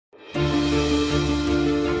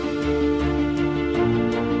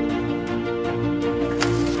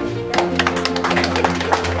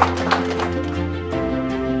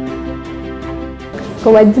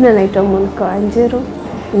Kwa majina naitwa Monica Wanjiru.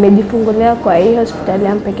 Nimejifungulia kwa hii hospitali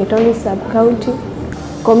ya Mpeketoni Sub County.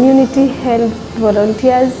 Community health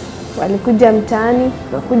volunteers walikuja mtaani,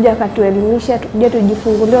 wakuja wakatuelimisha tukuje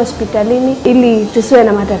tujifungulie hospitalini ili tusiwe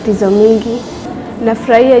na matatizo mingi.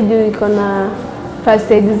 Nafurahia juu iko na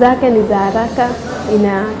first aid zake ni za haraka,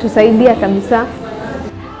 inatusaidia kabisa.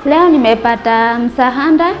 Leo nimepata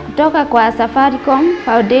msaada kutoka kwa Safaricom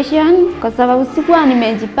Foundation kwa sababu sikuwa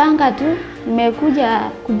nimejipanga tu, nimekuja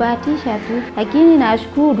kubahatisha tu, lakini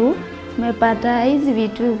nashukuru nimepata hizi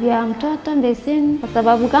vitu vya mtoto mbeseni kwa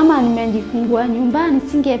sababu kama nimejifungua nyumbani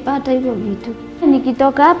singepata hivyo vitu.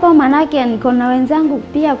 Nikitoka hapo manake niko na wenzangu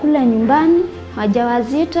pia kule nyumbani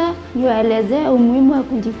wajawazito, niwaelezee umuhimu wa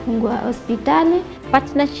kujifungua hospitali.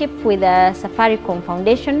 Partnership with the Safaricom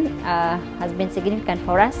Foundation has been significant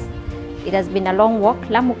for us. It has been a long walk.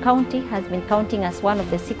 Lamu County has been counting as one of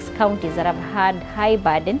the 6 counties that have had high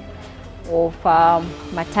burden of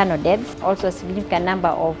maternal deaths, also a significant number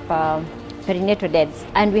of perinatal deaths.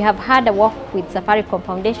 And we have had a work with Safaricom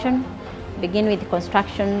Foundation, begin with the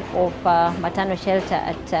construction of maternal shelter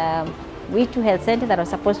at We2 Health Center that was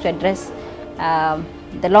supposed to address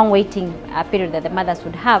the long waiting period that the mothers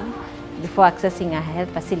would have before accessing a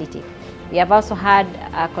health facility. We have also had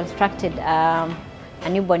constructed a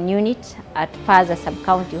newborn unit at Faza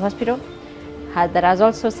Sub-County Hospital that has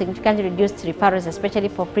also significantly reduced referrals, especially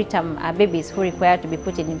for preterm babies who require to be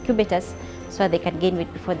put in incubators so they can gain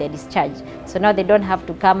weight before they're discharged. So now they don't have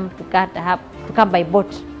to come by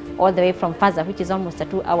boat all the way from Faza, which is almost a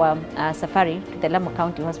 2-hour safari to the Lamu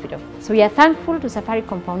County Hospital. So we are thankful to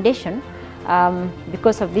Safaricom Foundation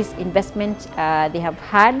because of this investment they have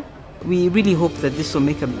had. We really hope that this will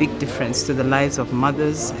make a big difference to the lives of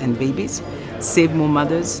mothers and babies, save more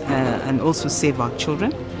mothers and also save our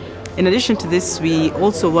children. In addition to this, we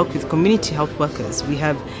also work with community health workers. We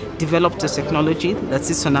have developed a technology that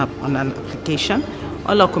sits on an application.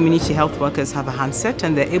 All our community health workers have a handset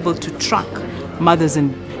and they're able to track mothers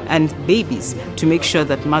and babies to make sure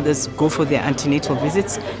that mothers go for their antenatal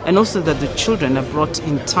visits and also that the children are brought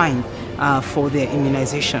in time for their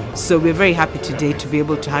immunization. So we're very happy today to be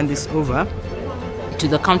able to hand this over to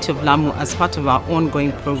the County of Lamu as part of our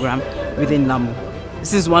ongoing program within Lamu.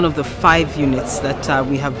 This is one of the 5 units that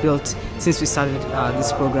we have built since we started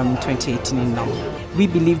this program in 2018 in Lamu. We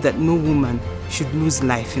believe that no woman should lose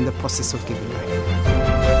life in the process of giving life.